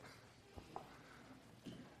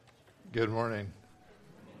Good morning.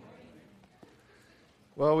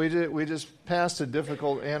 Well, we just passed a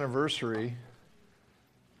difficult anniversary,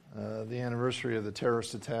 the anniversary of the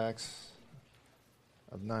terrorist attacks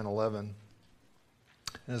of 9/11.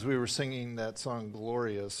 As we were singing that song,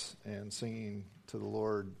 Glorious, and singing to the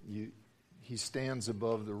Lord, He stands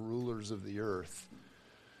above the rulers of the earth.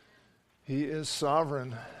 He is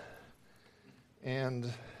sovereign,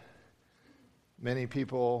 and many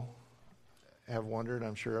people have wondered,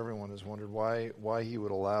 I'm sure everyone has wondered, why He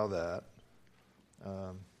would allow that.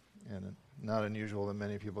 And not unusual that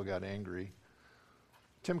many people got angry.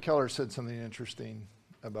 Tim Keller said something interesting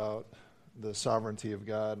about the sovereignty of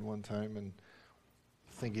God one time, and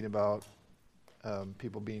thinking about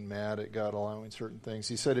people being mad at God allowing certain things.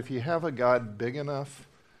 He said, if you have a God big enough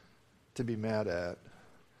to be mad at,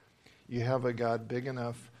 you have a God big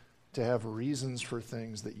enough to have reasons for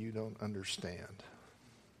things that you don't understand.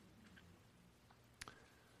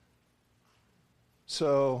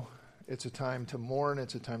 So it's a time to mourn,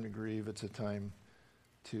 it's a time to grieve, it's a time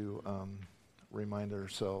to remind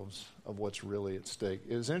ourselves of what's really at stake.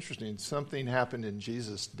 It was interesting, something happened in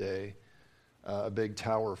Jesus' day. A big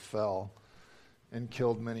tower fell and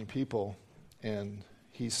killed many people. And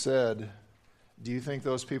he said, do you think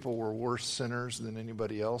those people were worse sinners than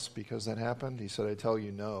anybody else because that happened? He said, I tell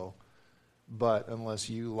you no. But unless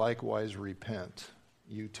you likewise repent,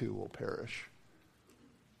 you too will perish.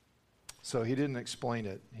 So he didn't explain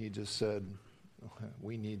it. He just said,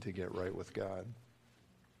 we need to get right with God.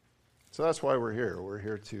 So that's why we're here. We're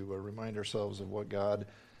here to remind ourselves of what God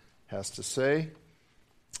has to say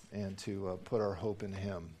and to put our hope in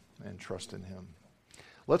Him and trust in Him.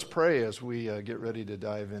 Let's pray as we get ready to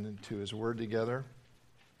dive into His Word together.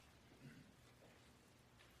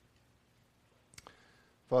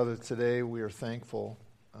 Father, today we are thankful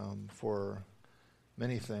for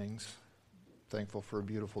many things. Thankful for a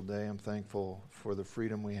beautiful day. I'm thankful for the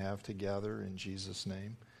freedom we have to gather in Jesus'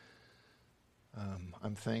 name.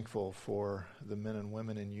 I'm thankful for the men and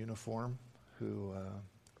women in uniform who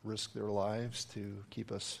risk their lives to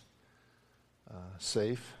keep us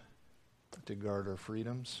safe, to guard our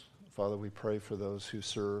freedoms. Father, we pray for those who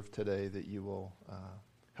serve today that you will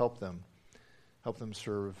help them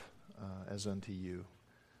serve as unto you,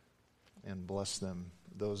 and bless them.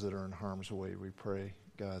 Those that are in harm's way, we pray,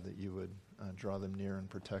 God, that you would draw them near and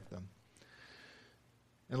protect them.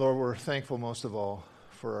 And Lord, we're thankful most of all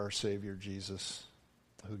for our Savior Jesus,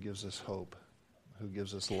 who gives us hope, who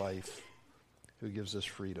gives us life, who gives us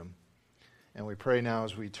freedom. And we pray now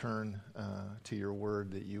as we turn to your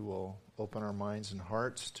word that you will open our minds and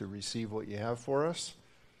hearts to receive what you have for us,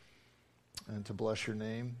 and to bless your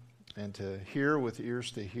name, and to hear with ears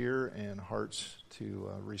to hear and hearts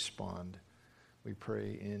to respond. We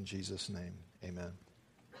pray in Jesus' name. Amen.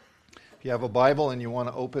 If you have a Bible and you want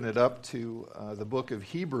to open it up to the book of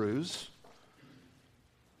Hebrews,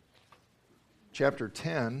 chapter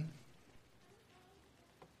 10.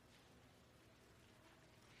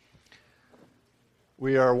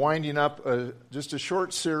 We are winding up just a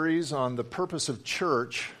short series on the purpose of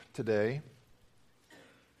church today.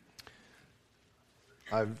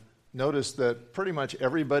 I've noticed that pretty much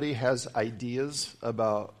everybody has ideas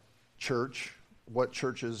about church, what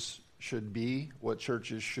churches should be, what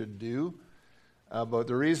churches should do. But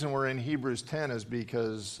the reason we're in Hebrews 10 is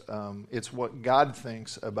because it's what God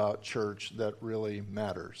thinks about church that really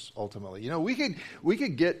matters, ultimately. You know, we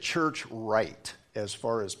could get church right as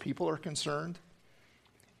far as people are concerned.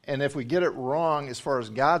 And if we get it wrong as far as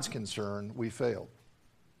God's concerned, we failed.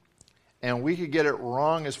 And we could get it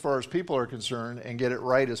wrong as far as people are concerned and get it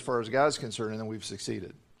right as far as God's concerned, and then we've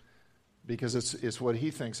succeeded. Because it's what He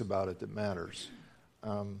thinks about it that matters.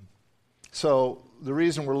 So the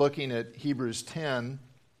reason we're looking at Hebrews 10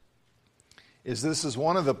 is this is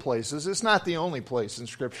one of the places, it's not the only place in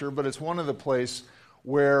Scripture, but it's one of the places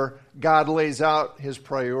where God lays out His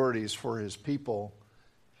priorities for His people,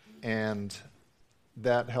 and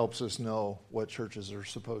that helps us know what churches are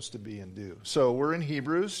supposed to be and do. So we're in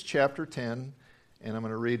Hebrews chapter 10, and I'm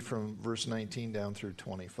going to read from verse 19 down through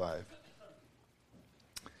 25.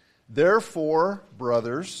 Therefore,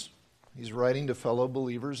 brothers, he's writing to fellow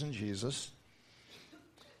believers in Jesus,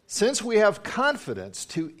 since we have confidence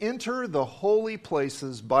to enter the holy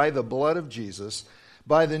places by the blood of Jesus,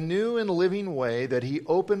 by the new and living way that He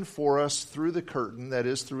opened for us through the curtain, that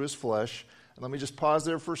is, through His flesh. And let me just pause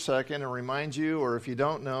there for a second and remind you, or if you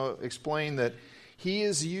don't know, explain that he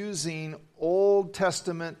is using Old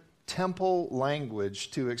Testament temple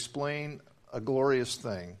language to explain a glorious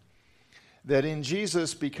thing. That in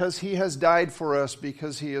Jesus, because He has died for us,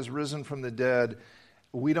 because He has risen from the dead,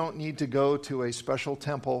 we don't need to go to a special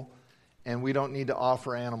temple and we don't need to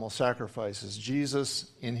offer animal sacrifices.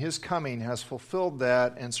 Jesus, in his coming, has fulfilled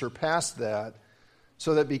that and surpassed that,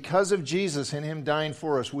 so that because of Jesus and him dying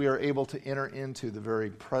for us, we are able to enter into the very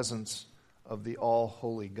presence of the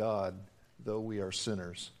all-holy God, though we are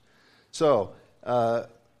sinners. So,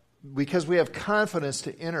 because we have confidence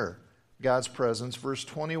to enter God's presence, verse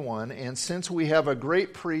 21, and since we have a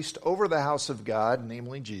great priest over the house of God,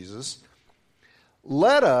 namely Jesus,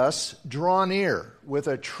 let us draw near with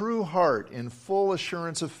a true heart in full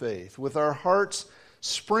assurance of faith, with our hearts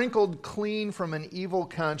sprinkled clean from an evil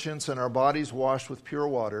conscience and our bodies washed with pure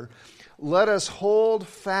water. Let us hold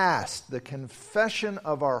fast the confession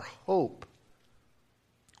of our hope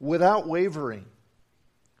without wavering,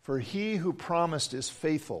 for he who promised is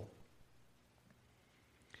faithful.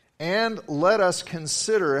 And let us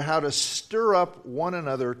consider how to stir up one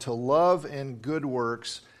another to love and good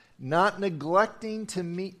works, not neglecting to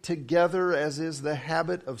meet together as is the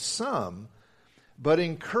habit of some, but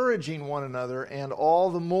encouraging one another, and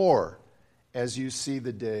all the more as you see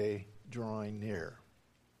the day drawing near.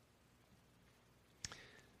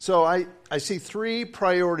 So I see three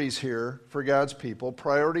priorities here for God's people.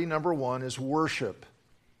 Priority number one is worship.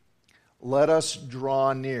 Let us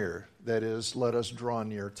draw near. That is, let us draw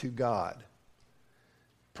near to God.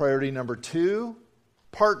 Priority number two,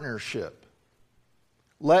 partnership.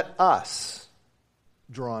 Let us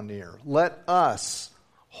draw near. Let us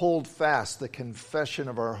hold fast the confession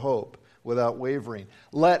of our hope without wavering.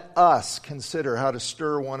 Let us consider how to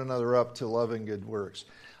stir one another up to love and good works.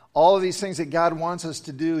 All of these things that God wants us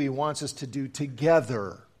to do, he wants us to do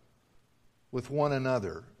together with one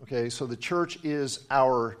another. Okay, so the church is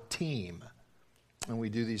our team, and we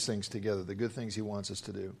do these things together, the good things he wants us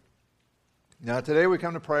to do. Now today we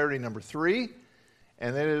come to priority number three,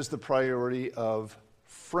 and that is the priority of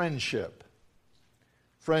friendship.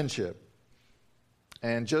 Friendship.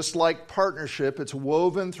 And just like partnership, it's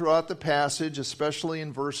woven throughout the passage, especially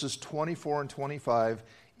in verses 24 and 25,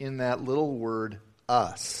 in that little word,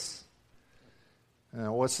 us.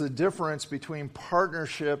 Now, what's the difference between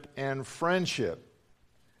partnership and friendship?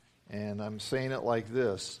 And I'm saying it like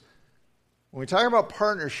this. When we talk about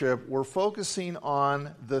partnership, we're focusing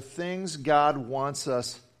on the things God wants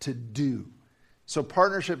us to do. So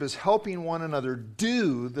partnership is helping one another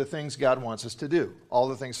do the things God wants us to do. All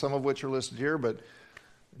the things, some of which are listed here, but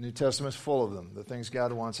the New Testament is full of them. The things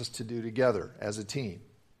God wants us to do together as a team.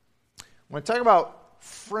 When I talk about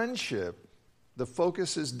friendship, the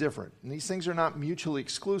focus is different. And these things are not mutually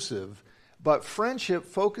exclusive, but friendship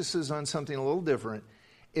focuses on something a little different.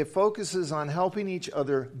 It focuses on helping each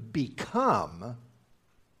other become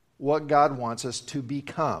what God wants us to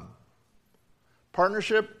become.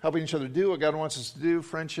 Partnership, helping each other do what God wants us to do.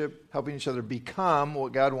 Friendship, helping each other become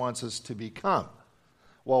what God wants us to become.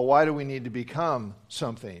 Well, why do we need to become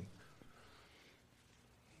something?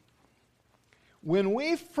 When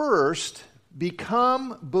we first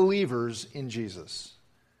become believers in Jesus,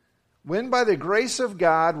 when by the grace of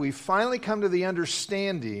God we finally come to the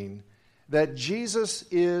understanding that Jesus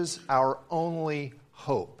is our only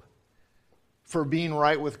hope for being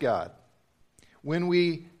right with God, when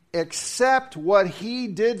we accept what he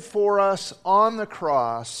did for us on the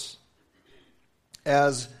cross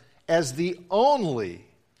as the only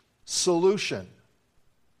solution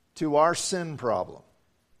to our sin problem,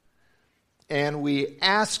 and we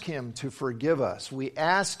ask him to forgive us, we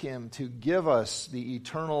ask him to give us the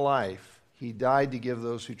eternal life he died to give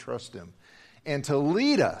those who trust him, and to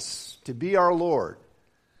lead us to be our Lord.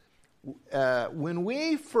 When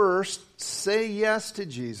we first say yes to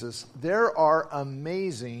Jesus, there are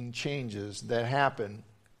amazing changes that happen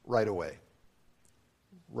right away.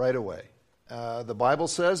 Right away. The Bible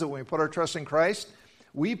says that when we put our trust in Christ,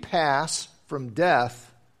 we pass from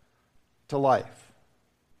death to life.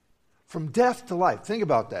 From death to life. Think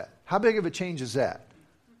about that. How big of a change is that?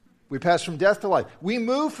 We pass from death to life. We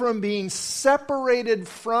move from being separated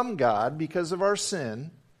from God because of our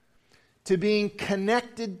sin to being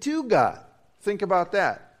connected to God. Think about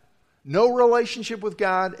that. No relationship with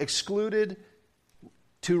God, excluded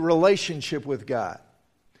to relationship with God.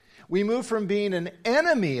 We move from being an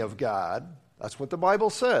enemy of God, that's what the Bible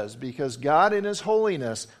says, because God in his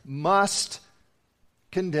holiness must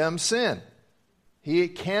condemn sin. He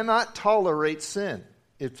cannot tolerate sin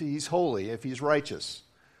if he's holy, if he's righteous.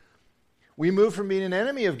 We move from being an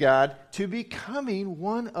enemy of God to becoming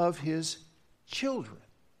one of his children.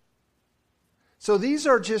 So these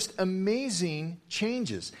are just amazing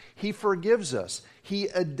changes. He forgives us. He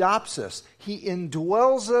adopts us. He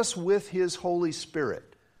indwells us with his Holy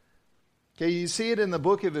Spirit. Okay, you see it in the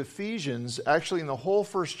book of Ephesians, actually in the whole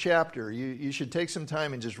first chapter. You should take some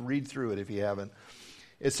time and just read through it if you haven't.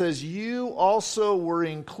 It says, you also were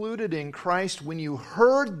included in Christ when you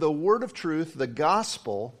heard the word of truth, the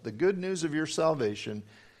gospel, the good news of your salvation,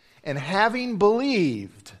 and having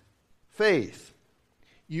believed, faith,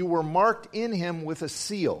 you were marked in him with a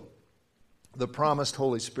seal, the promised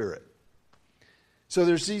Holy Spirit. So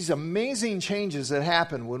there's these amazing changes that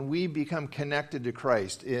happen when we become connected to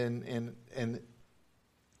Christ, and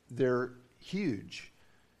they're huge.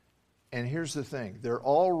 And here's the thing, they're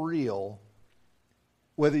all real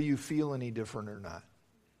whether you feel any different or not.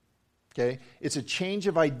 Okay? It's a change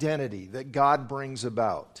of identity that God brings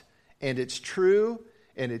about. And it's true,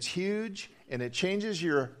 and it's huge, and it changes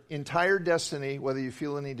your entire destiny whether you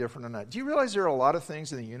feel any different or not. Do you realize there are a lot of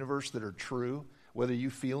things in the universe that are true whether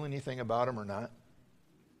you feel anything about them or not?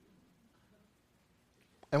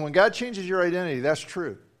 And when God changes your identity, that's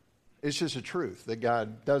true. It's just a truth that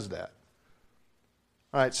God does that.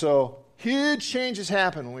 All right, so huge changes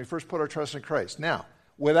happen when we first put our trust in Christ. Now,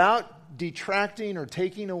 without detracting or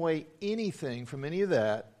taking away anything from any of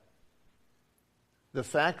that, the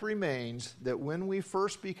fact remains that when we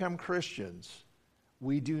first become Christians,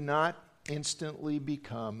 we do not instantly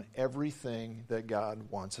become everything that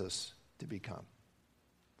God wants us to become.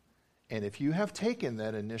 And if you have taken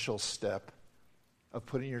that initial step of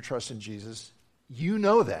putting your trust in Jesus, you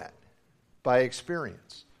know that by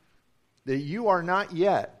experience, that you are not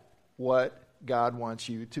yet what God wants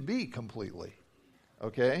you to be completely.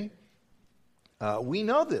 Okay? We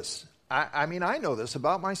know this. I mean, I know this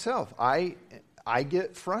about myself. I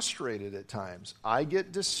get frustrated at times. I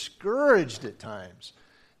get discouraged at times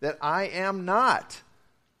that I am not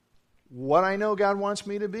what I know God wants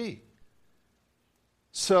me to be.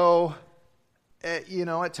 So,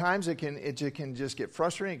 at times it can just get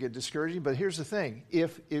frustrating, get discouraging. But here's the thing.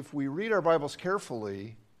 If we read our Bibles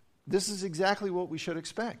carefully, this is exactly what we should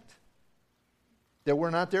expect. That we're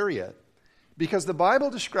not there yet. Because the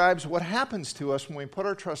Bible describes what happens to us when we put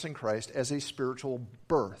our trust in Christ as a spiritual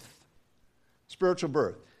birth. Spiritual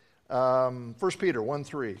birth. 1 Peter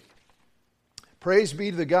 1:3. Praise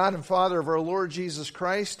be to the God and Father of our Lord Jesus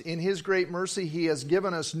Christ. In his great mercy, he has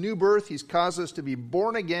given us new birth. He's caused us to be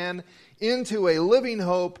born again into a living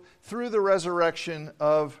hope through the resurrection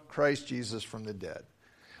of Christ Jesus from the dead.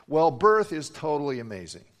 Well, birth is totally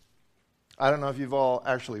amazing. I don't know if you've all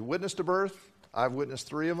actually witnessed a birth. I've witnessed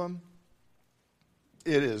 3 of them.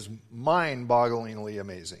 It is mind-bogglingly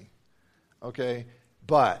amazing. Okay?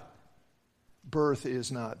 But birth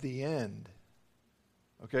is not the end.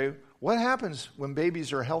 Okay? What happens when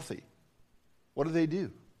babies are healthy? What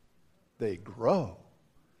do? They grow.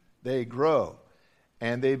 They grow.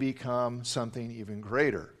 And they become something even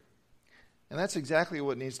greater. And that's exactly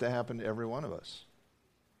what needs to happen to every one of us.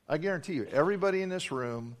 I guarantee you, everybody in this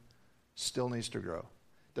room still needs to grow.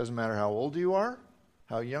 Doesn't matter how old you are,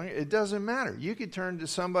 how young, it doesn't matter. You could turn to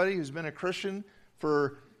somebody who's been a Christian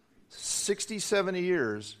for 60, 70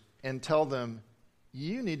 years and tell them,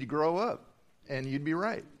 you need to grow up. And you'd be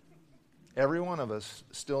right. Every one of us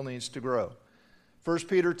still needs to grow. 1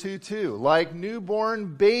 Peter 2:2, like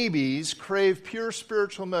newborn babies crave pure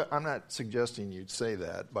spiritual milk. I'm not suggesting you'd say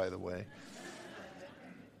that, by the way.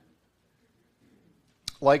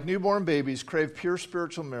 Like newborn babies crave pure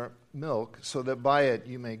spiritual milk so that by it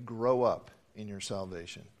you may grow up in your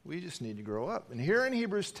salvation. We just need to grow up. And here in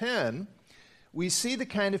Hebrews 10, we see the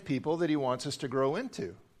kind of people that he wants us to grow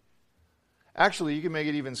into. Actually, you can make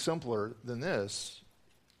it even simpler than this,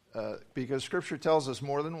 because Scripture tells us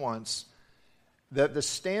more than once that the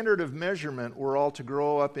standard of measurement we're all to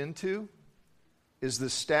grow up into is the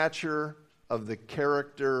stature of the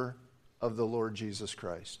character of the Lord Jesus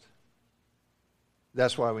Christ.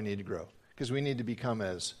 That's why we need to grow, because we need to become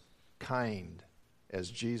as kind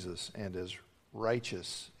as Jesus, and as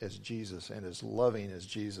righteous as Jesus, and as loving as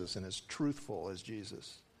Jesus, and as truthful as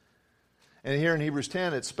Jesus. And here in Hebrews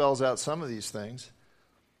 10, it spells out some of these things.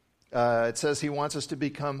 It says he wants us to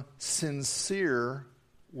become sincere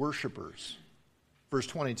worshipers. Verse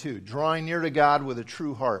 22, drawing near to God with a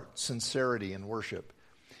true heart, sincerity in worship.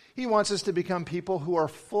 He wants us to become people who are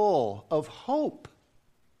full of hope.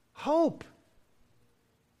 Hope.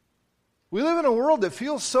 We live in a world that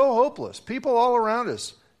feels so hopeless. People all around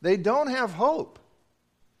us, they don't have hope.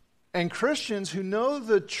 And Christians who know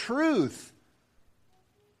the truth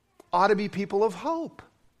ought to be people of hope.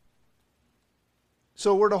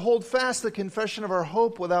 So we're to hold fast the confession of our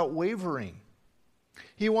hope without wavering.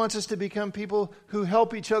 He wants us to become people who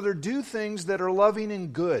help each other do things that are loving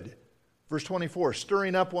and good. Verse 24,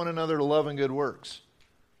 stirring up one another to love and good works.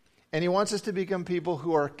 And he wants us to become people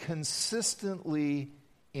who are consistently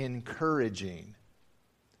encouraging.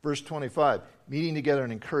 Verse 25, meeting together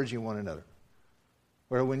and encouraging one another.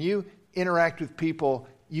 Where when you interact with people,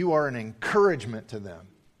 you are an encouragement to them.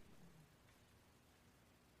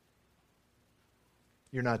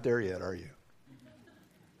 You're not there yet, are you?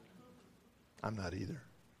 I'm not either.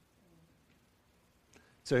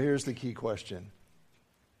 So here's the key question.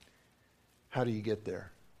 How do you get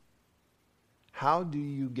there? How do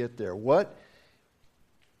you get there?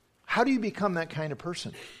 How do you become that kind of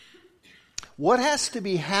person? What has to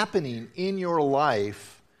be happening in your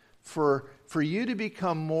life for you to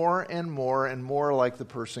become more and more and more like the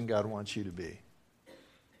person God wants you to be?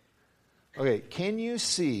 Okay, can you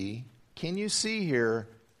see here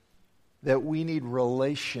that we need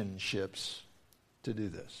relationships to do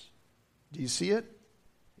this? Do you see it?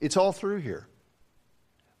 It's all through here.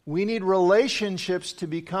 We need relationships to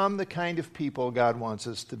become the kind of people God wants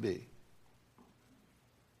us to be.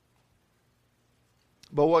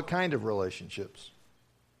 But what kind of relationships?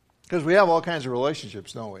 Because we have all kinds of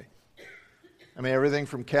relationships, don't we? I mean, everything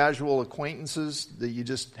from casual acquaintances that you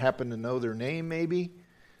just happen to know their name maybe,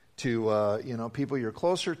 to people you're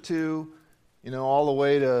closer to, all the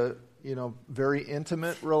way to very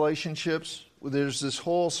intimate relationships. There's this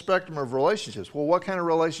whole spectrum of relationships. Well, what kind of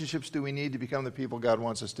relationships do we need to become the people God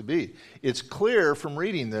wants us to be? It's clear from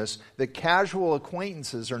reading this that casual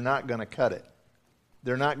acquaintances are not going to cut it.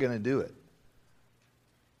 They're not going to do it.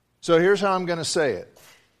 So here's how I'm going to say it.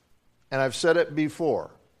 And I've said it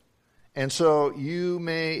before. And so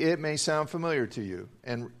it may sound familiar to you.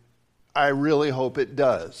 And I really hope it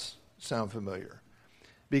does sound familiar.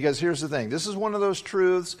 Because here's the thing. This is one of those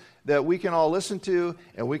truths that we can all listen to,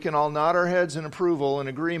 and we can all nod our heads in approval and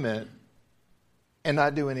agreement and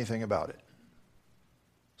not do anything about it.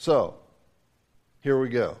 So, here we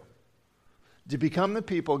go. To become the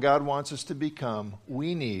people God wants us to become,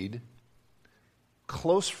 we need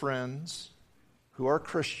close friends who are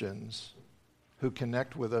Christians who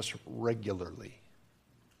connect with us regularly.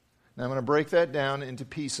 Now, I'm going to break that down into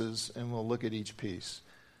pieces, and we'll look at each piece.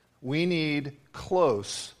 We need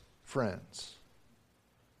close friends.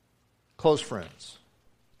 Close friends.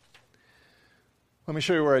 Let me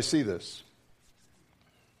show you where I see this.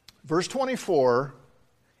 Verse 24,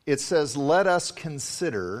 it says, let us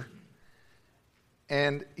consider.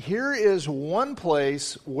 And here is one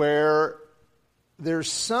place where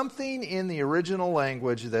there's something in the original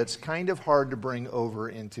language that's kind of hard to bring over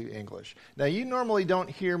into English. Now, you normally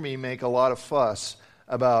don't hear me make a lot of fuss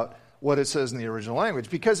about what it says in the original language,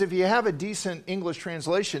 because if you have a decent English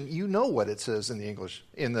translation, you know what it says in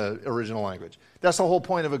the original language. That's the whole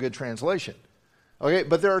point of a good translation. Okay,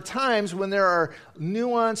 but there are times when there are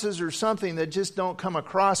nuances or something that just don't come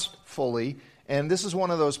across fully, and this is one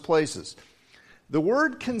of those places. The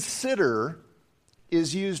word consider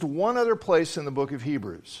is used one other place in the book of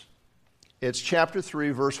Hebrews. It's chapter 3,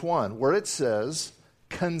 verse 1, where it says,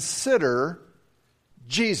 consider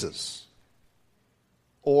Jesus.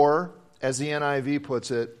 Or, as the NIV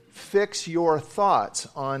puts it, fix your thoughts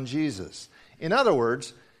on Jesus. In other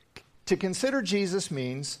words, to consider Jesus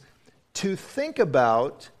means to think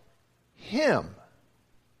about Him,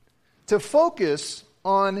 to focus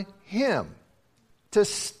on Him, to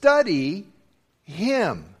study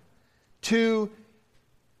Him, to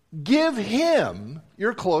give Him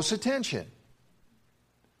your close attention.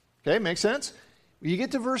 Okay, makes sense? You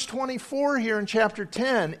get to verse 24 here in chapter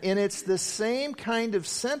 10, and it's the same kind of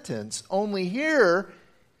sentence, only here,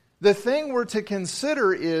 the thing we're to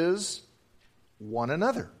consider is one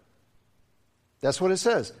another. That's what it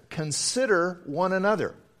says. Consider one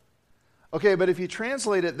another. Okay, but if you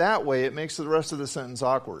translate it that way, it makes the rest of the sentence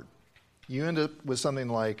awkward. You end up with something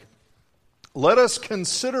like, let us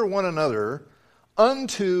consider one another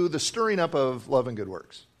unto the stirring up of love and good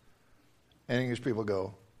works. And English people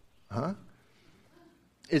go, huh?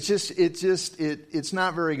 It's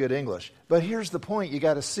not very good English. But here's the point you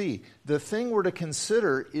got to see. The thing we're to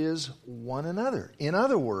consider is one another. In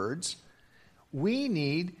other words, we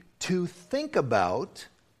need to think about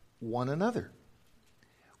one another.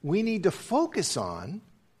 We need to focus on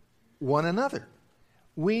one another.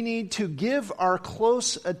 We need to give our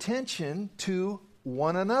close attention to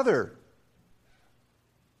one another.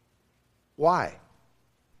 Why?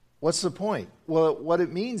 What's the point? Well, what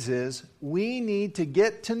it means is we need to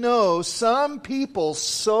get to know some people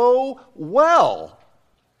so well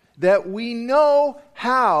that we know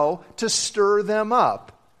how to stir them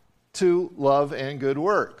up to love and good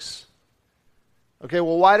works. Okay,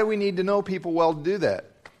 well, why do we need to know people well to do that?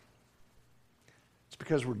 It's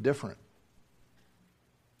because we're different.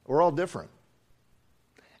 We're all different.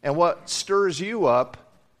 And what stirs you up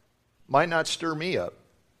might not stir me up.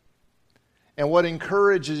 And what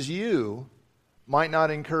encourages you might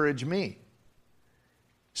not encourage me.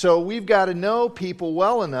 So we've got to know people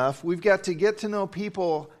well enough. We've got to get to know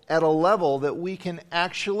people at a level that we can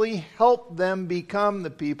actually help them become the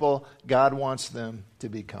people God wants them to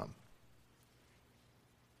become.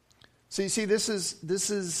 So you see, this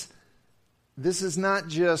is not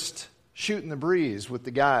just shooting the breeze with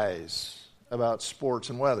the guys about sports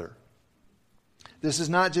and weather. This is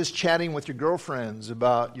not just chatting with your girlfriends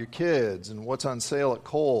about your kids and what's on sale at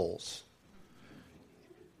Kohl's.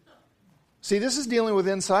 See, this is dealing with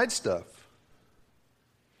inside stuff.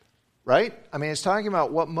 Right? I mean, it's talking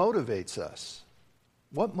about what motivates us.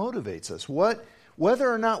 What motivates us?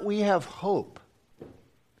 Whether or not we have hope.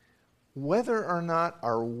 Whether or not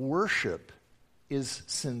our worship is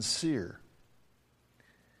sincere.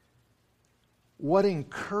 What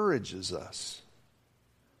encourages us.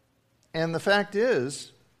 And the fact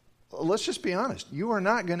is, let's just be honest, you are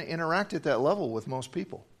not going to interact at that level with most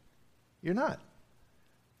people. You're not.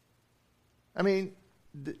 I mean,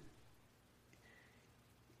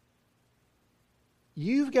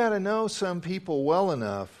 you've got to know some people well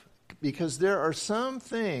enough, because there are some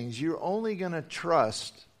things you're only going to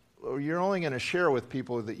trust, or you're only going to share with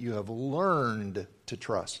people that you have learned to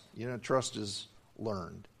trust. You know, trust is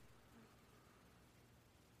learned.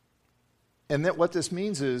 And that what this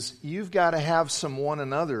means is you've got to have some one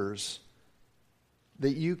another's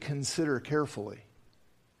that you consider carefully.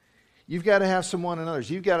 You've got to have some one another's.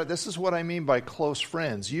 This is what I mean by close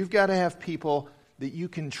friends. You've got to have people that you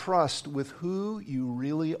can trust with who you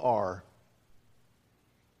really are.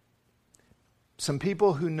 Some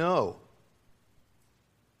people who know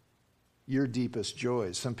your deepest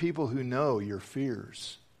joys. Some people who know your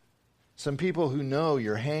fears. Some people who know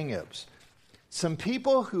your hang-ups. Some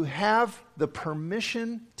people who have the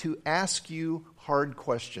permission to ask you hard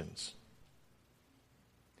questions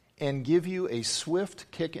and give you a swift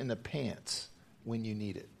kick in the pants when you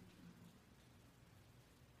need it.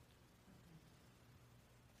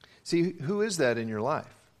 See, who is that in your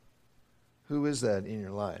life? Who is that in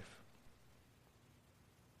your life?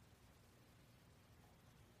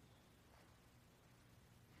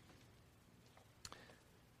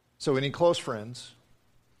 So we need close friends.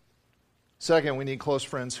 Second, we need close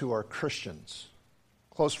friends who are Christians.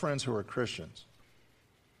 Close friends who are Christians.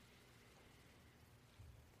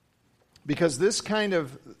 Because this kind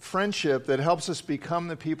of friendship that helps us become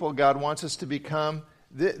the people God wants us to become,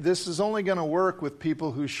 this is only going to work with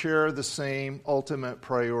people who share the same ultimate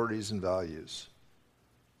priorities and values.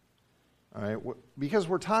 All right? Because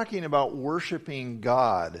we're talking about worshiping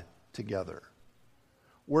God together.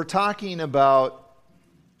 We're talking about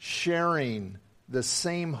sharing the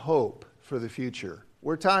same hope for the future.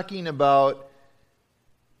 We're talking about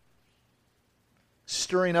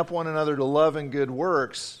stirring up one another to love and good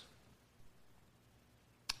works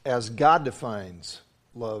as God defines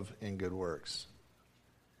love and good works.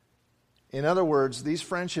 In other words, these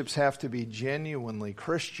friendships have to be genuinely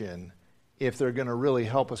Christian if they're going to really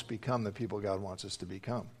help us become the people God wants us to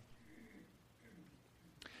become.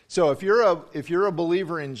 So if you're a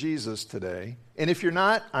believer in Jesus today, and if you're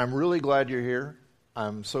not, I'm really glad you're here.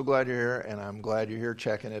 I'm so glad you're here, and I'm glad you're here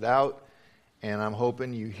checking it out. And I'm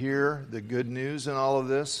hoping you hear the good news in all of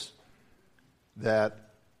this, that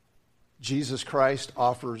Jesus Christ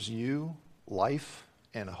offers you life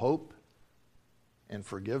and hope and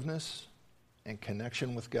forgiveness and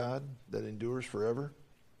connection with God that endures forever.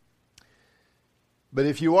 But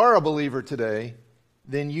if you are a believer today,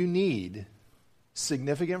 then you need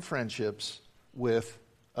significant friendships with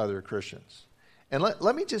other Christians. And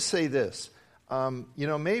let me just say this.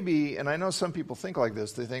 Maybe, and I know some people think like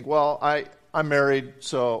this, they think, well, I'm married,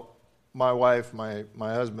 so my wife, my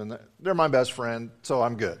husband, they're my best friend, so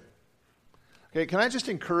I'm good. Okay, can I just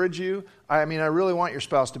encourage you? I really want your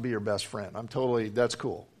spouse to be your best friend. That's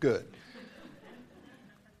cool, good.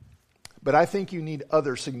 But I think you need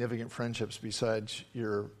other significant friendships besides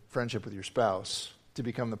your friendship with your spouse to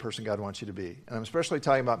become the person God wants you to be. And I'm especially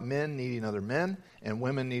talking about men needing other men and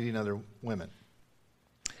women needing other women.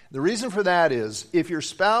 The reason for that is, if your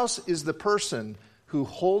spouse is the person who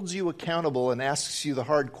holds you accountable and asks you the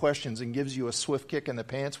hard questions and gives you a swift kick in the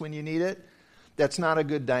pants when you need it, that's not a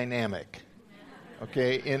good dynamic,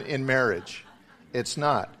 okay, in marriage. It's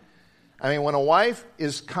not. When a wife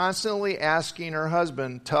is constantly asking her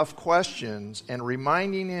husband tough questions and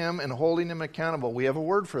reminding him and holding him accountable, we have a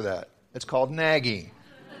word for that. It's called nagging.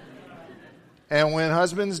 And when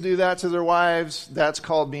husbands do that to their wives, that's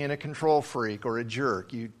called being a control freak or a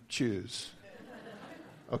jerk. You choose.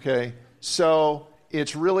 Okay? So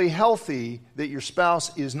it's really healthy that your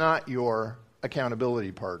spouse is not your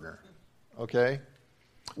accountability partner. Okay?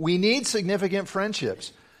 We need significant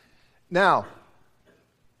friendships. Now,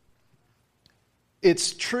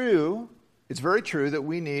 It's true, it's very true that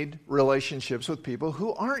we need relationships with people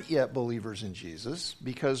who aren't yet believers in Jesus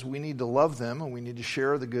because we need to love them and we need to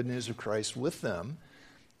share the good news of Christ with them.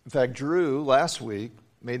 In fact, Drew last week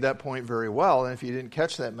made that point very well, and if you didn't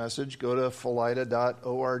catch that message, go to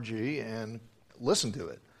philida.org and listen to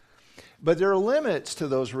it. But there are limits to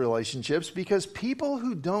those relationships because people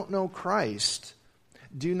who don't know Christ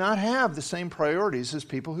do not have the same priorities as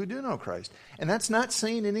people who do know Christ. And that's not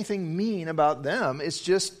saying anything mean about them. It's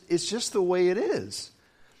just the way it is.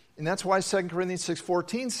 And that's why 2 Corinthians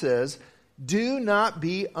 6:14 says, do not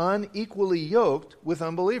be unequally yoked with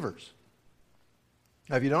unbelievers.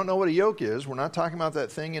 Now, if you don't know what a yoke is, we're not talking about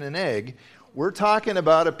that thing in an egg. We're talking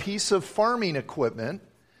about a piece of farming equipment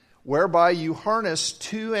whereby you harness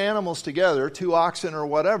two animals together, two oxen or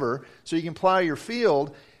whatever, so you can plow your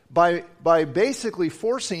field by basically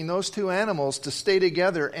forcing those two animals to stay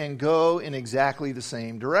together and go in exactly the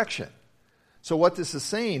same direction. So what this is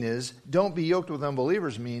saying is, don't be yoked with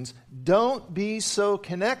unbelievers means don't be so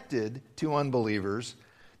connected to unbelievers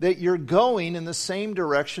that you're going in the same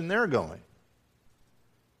direction they're going.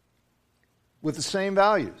 With the same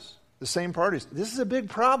values, the same parties. This is a big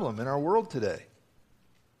problem in our world today.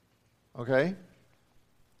 Okay?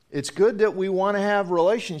 It's good that we want to have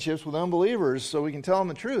relationships with unbelievers so we can tell them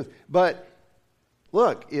the truth. But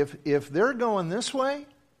look, if they're going this way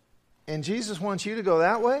and Jesus wants you to go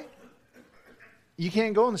that way, you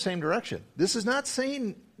can't go in the same direction. This is not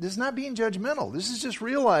being judgmental. This is just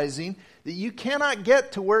realizing that you cannot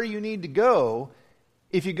get to where you need to go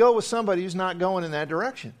if you go with somebody who's not going in that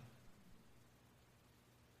direction.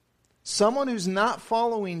 Someone who's not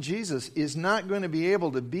following Jesus is not going to be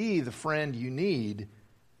able to be the friend you need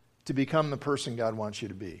to become the person God wants you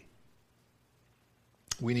to be.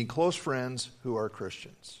 We need close friends who are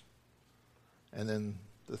Christians. And then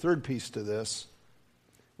the third piece to this,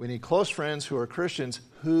 we need close friends who are Christians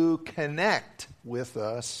who connect with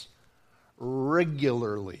us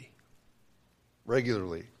regularly.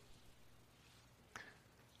 Regularly.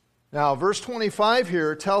 Now, verse 25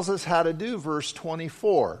 here tells us how to do verse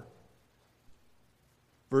 24.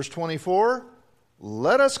 Verse 24,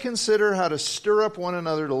 let us consider how to stir up one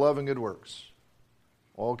another to love and good works.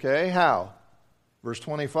 Okay, how? Verse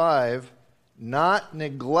 25, not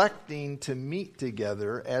neglecting to meet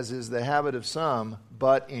together, as is the habit of some,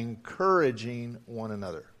 but encouraging one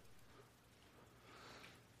another.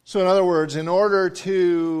 So in other words, in order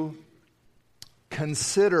to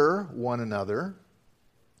consider one another,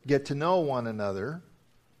 get to know one another,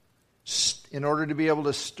 in order to be able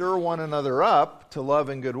to stir one another up to love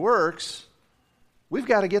and good works, we've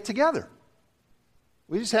got to get together.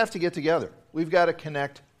 We just have to get together. We've got to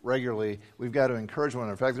connect regularly. We've got to encourage one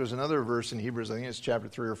another. In fact, there's another verse in Hebrews, I think it's chapter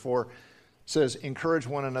 3 or 4, says, encourage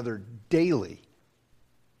one another daily.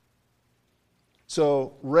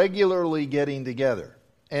 So, regularly getting together.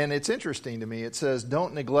 And it's interesting to me, it says,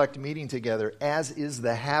 don't neglect meeting together, as is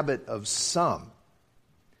the habit of some.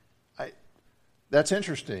 That's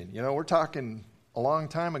interesting. You know, we're talking a long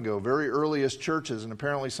time ago, very earliest churches, and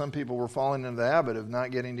apparently some people were falling into the habit of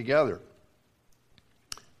not getting together.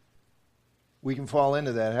 We can fall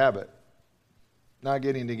into that habit. Not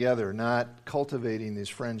getting together, not cultivating these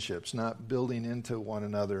friendships, not building into one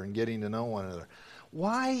another and getting to know one another.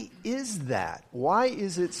 Why is that? Why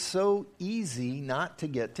is it so easy not to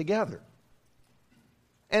get together?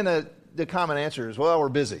 And the common answer is, well, we're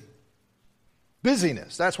busy.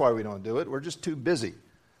 Busyness, that's why we don't do it. We're just too busy.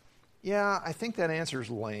 Yeah, I think that answer is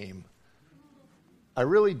lame. I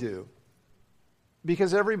really do.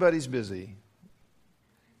 Because everybody's busy.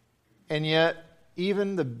 And yet,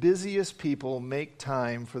 even the busiest people make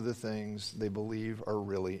time for the things they believe are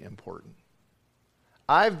really important.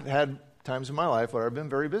 I've had times in my life where I've been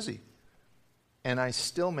very busy. And I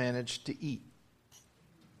still manage to eat.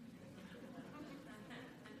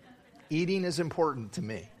 Eating is important to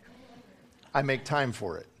me. I make time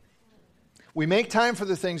for it. We make time for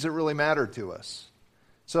the things that really matter to us.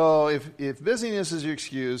 So if busyness is your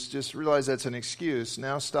excuse, just realize that's an excuse.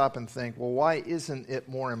 Now stop and think, well, why isn't it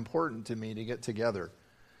more important to me to get together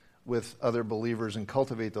with other believers and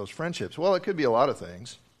cultivate those friendships? Well, it could be a lot of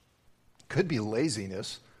things. It could be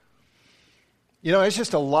laziness. You know, it's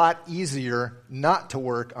just a lot easier not to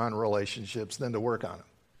work on relationships than to work on them.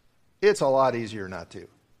 It's a lot easier not to.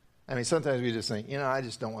 I mean, sometimes we just think, you know, I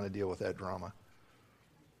just don't want to deal with that drama.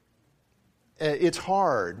 It's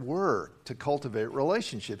hard work to cultivate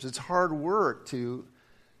relationships. It's hard work to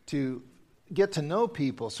get to know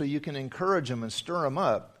people so you can encourage them and stir them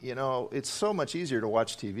up. You know, it's so much easier to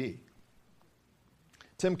watch TV.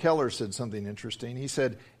 Tim Keller said something interesting. He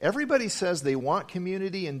said, everybody says they want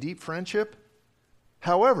community and deep friendship.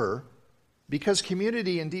 However, Because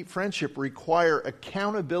community and deep friendship require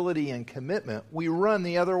accountability and commitment, we run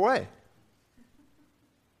the other way.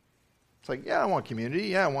 It's like, yeah, I want community.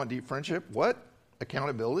 Yeah, I want deep friendship. What?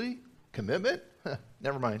 Accountability? Commitment?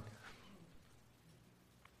 Never mind.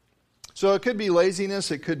 So it could be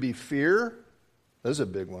laziness. It could be fear. That's a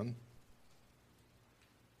big one.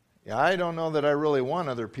 Yeah, I don't know that I really want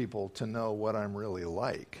other people to know what I'm really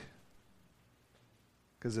like.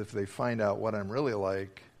 Because if they find out what I'm really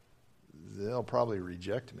like, they'll probably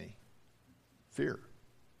reject me. Fear.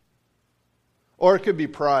 Or it could be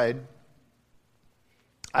pride.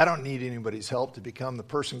 I don't need anybody's help to become the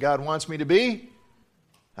person God wants me to be.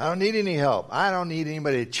 I don't need any help. I don't need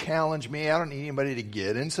anybody to challenge me. I don't need anybody to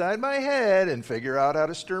get inside my head and figure out how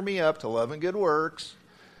to stir me up to love and good works.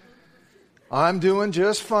 I'm doing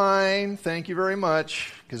just fine. Thank you very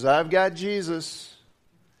much. Because I've got Jesus.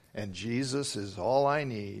 And Jesus is all I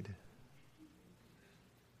need.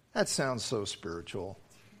 That sounds so spiritual.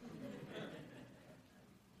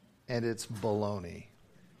 And it's baloney.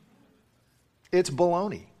 It's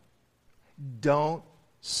baloney. Don't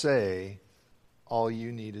say all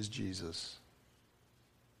you need is Jesus.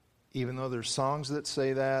 Even though there's songs that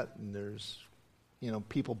say that, and there's,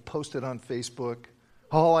 people post it on Facebook,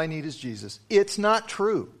 all I need is Jesus. It's not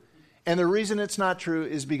true. And the reason it's not true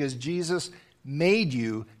is because Jesus made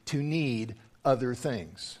you to need other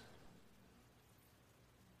things.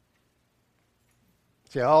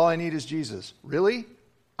 Say, all I need is Jesus. Really?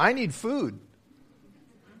 I need food.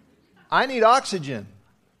 I need oxygen.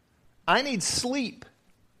 I need sleep.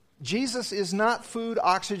 Jesus is not food,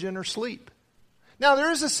 oxygen, or sleep. Now,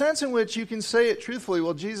 there is a sense in which you can say it truthfully,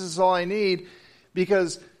 well, Jesus is all I need,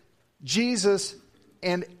 because Jesus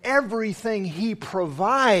and everything He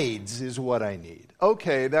provides is what I need.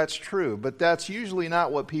 Okay, that's true, but that's usually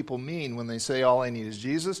not what people mean when they say all I need is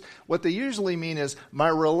Jesus. What they usually mean is my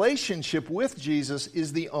relationship with Jesus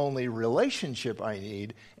is the only relationship I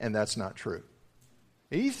need, and that's not true.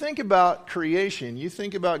 You think about creation, you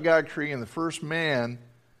think about God creating the first man,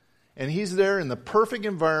 and he's there in the perfect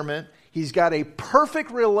environment. He's got a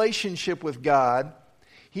perfect relationship with God.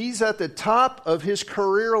 He's at the top of his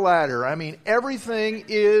career ladder. I mean, everything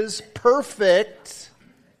is perfect.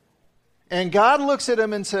 And God looks at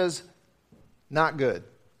him and says, not good.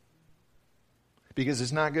 Because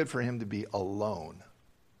it's not good for him to be alone.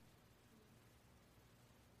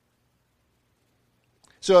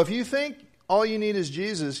 So if you think all you need is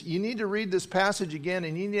Jesus, you need to read this passage again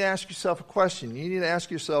and you need to ask yourself a question. You need to ask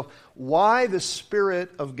yourself, why the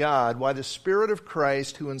Spirit of God, why the Spirit of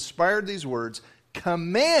Christ who inspired these words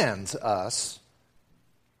commands us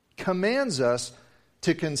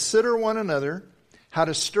to consider one another, how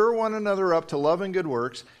to stir one another up to love and good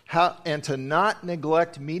works, and to not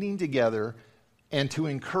neglect meeting together, and to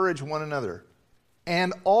encourage one another.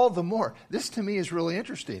 And all the more. This to me is really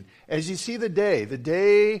interesting. As you see the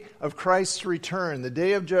day of Christ's return, the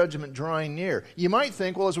day of judgment drawing near, you might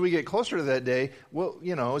think, well, as we get closer to that day, well,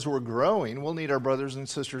 as we're growing, we'll need our brothers and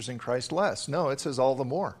sisters in Christ less. No, it says all the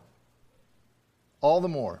more. All the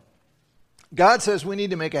more. God says we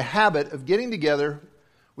need to make a habit of getting together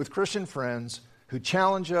with Christian friends who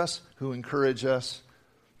challenge us, who encourage us.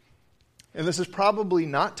 And this is probably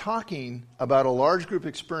not talking about a large group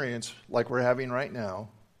experience like we're having right now,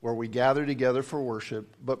 where we gather together for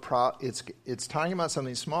worship, but it's talking about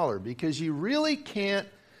something smaller, because you really can't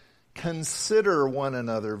consider one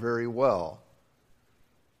another very well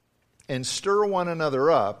and stir one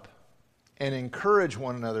another up and encourage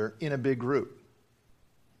one another in a big group.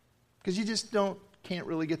 Because you just can't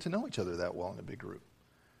really get to know each other that well in a big group.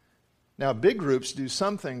 Now, big groups do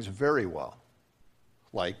some things very well,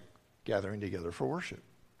 like gathering together for worship.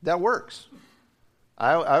 That works.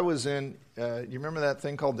 I was in, you remember that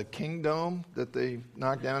thing called the King Dome that they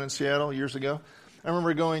knocked down in Seattle years ago? I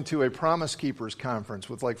remember going to a Promise Keepers conference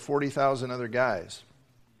with like 40,000 other guys.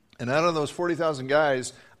 And out of those 40,000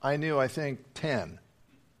 guys, I knew, I think, 10.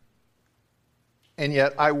 And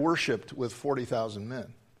yet I worshiped with 40,000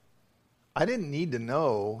 men. I didn't need to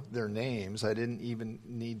know their names. I didn't even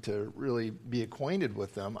need to really be acquainted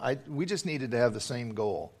with them. We just needed to have the same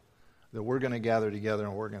goal, that we're going to gather together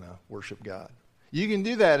and we're going to worship God. You can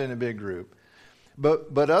do that in a big group.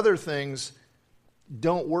 But other things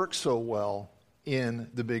don't work so well in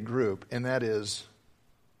the big group, and that is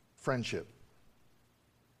friendship.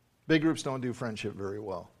 Big groups don't do friendship very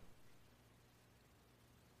well.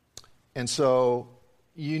 And so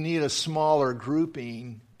you need a smaller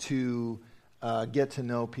grouping to get to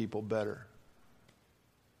know people better.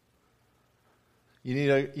 You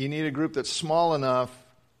need a group that's small enough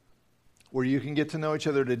where you can get to know each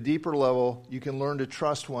other at a deeper level. You can learn to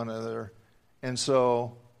trust one another. And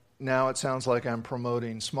so now it sounds like I'm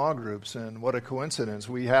promoting small groups, and what a coincidence.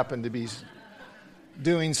 We happen to be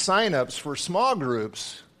doing sign-ups for small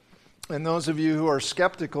groups. And those of you who are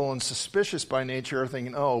skeptical and suspicious by nature are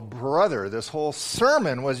thinking, oh, brother, this whole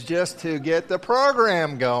sermon was just to get the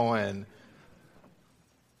program going.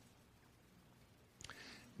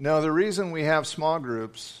 No, the reason we have small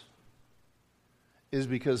groups is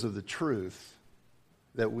because of the truth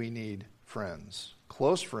that we need friends,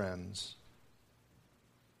 close friends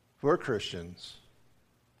who are Christians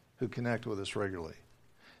who connect with us regularly.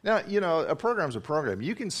 Now, a program's a program.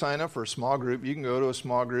 You can sign up for a small group. You can go to a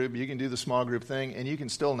small group. You can do the small group thing, and you can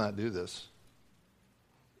still not do this.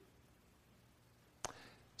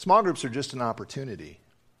 Small groups are just an opportunity.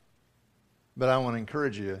 But I want to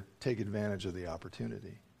encourage you to take advantage of the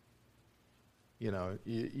opportunity.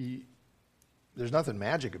 There's nothing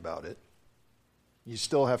magic about it. You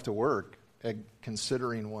still have to work at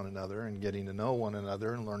considering one another and getting to know one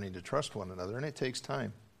another and learning to trust one another, and it takes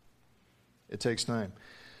time. It takes time.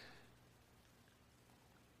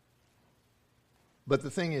 But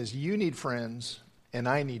the thing is, you need friends, and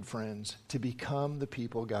I need friends to become the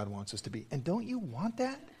people God wants us to be. And don't you want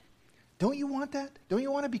that? Don't you want that? Don't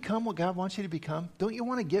you want to become what God wants you to become? Don't you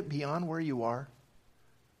want to get beyond where you are?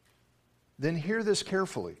 Then hear this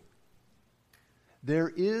carefully.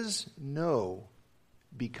 There is no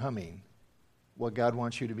becoming what God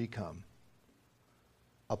wants you to become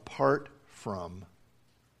apart from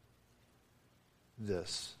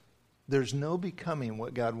this. There's no becoming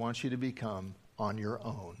what God wants you to become on your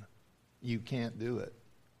own. You can't do it.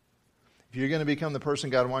 If you're going to become the person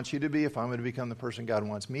God wants you to be, if I'm going to become the person God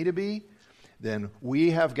wants me to be, then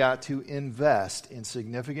we have got to invest in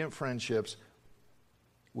significant friendships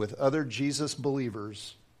with other Jesus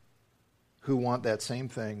believers who want that same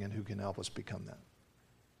thing and who can help us become that.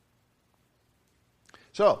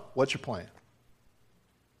 So, what's your plan?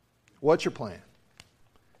 What's your plan?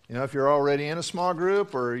 If you're already in a small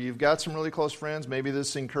group or you've got some really close friends, maybe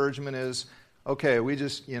this encouragement is, okay, we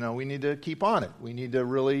need to keep on it. We need to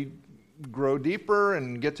really grow deeper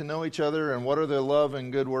and get to know each other, and what are the love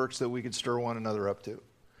and good works that we could stir one another up to.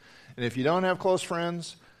 And if you don't have close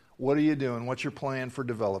friends, what are you doing? What's your plan for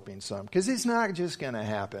developing some? Because it's not just going to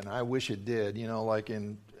happen. I wish it did, like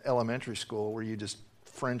in elementary school where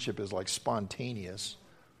friendship is like spontaneous.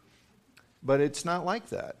 But it's not like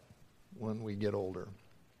that when we get older.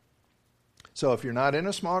 So if you're not in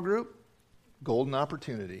a small group, golden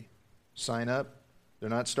opportunity. Sign up. They're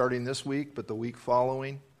not starting this week, but the week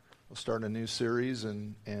following. We'll start a new series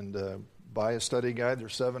and buy a study guide. They're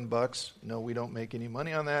 $7. No, we don't make any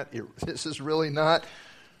money on that. This is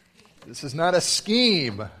not a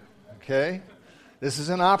scheme, okay? This is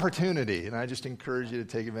an opportunity, and I just encourage you to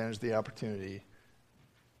take advantage of the opportunity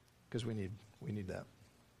because we need that.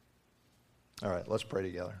 All right, let's pray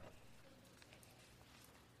together.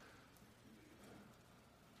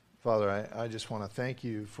 Father, I just want to thank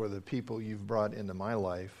you for the people you've brought into my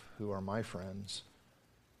life who are my friends,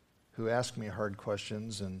 who ask me hard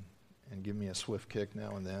questions and give me a swift kick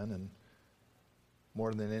now and then, and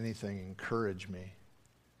more than anything, encourage me.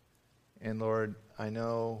 And Lord, I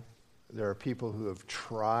know there are people who have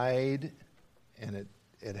tried and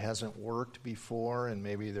it hasn't worked before, and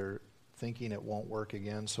maybe they're thinking it won't work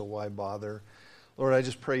again, so why bother? Lord, I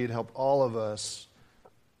just pray you'd help all of us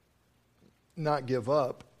not give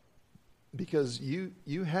up, because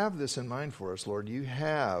you have this in mind for us, Lord. You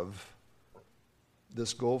have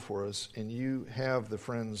this goal for us, and you have the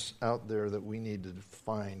friends out there that we need to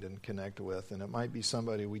find and connect with, and it might be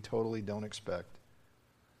somebody we totally don't expect.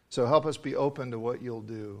 So help us be open to what you'll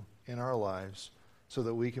do in our lives so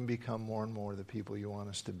that we can become more and more the people you want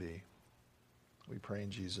us to be. We pray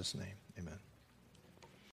in Jesus' name. Amen.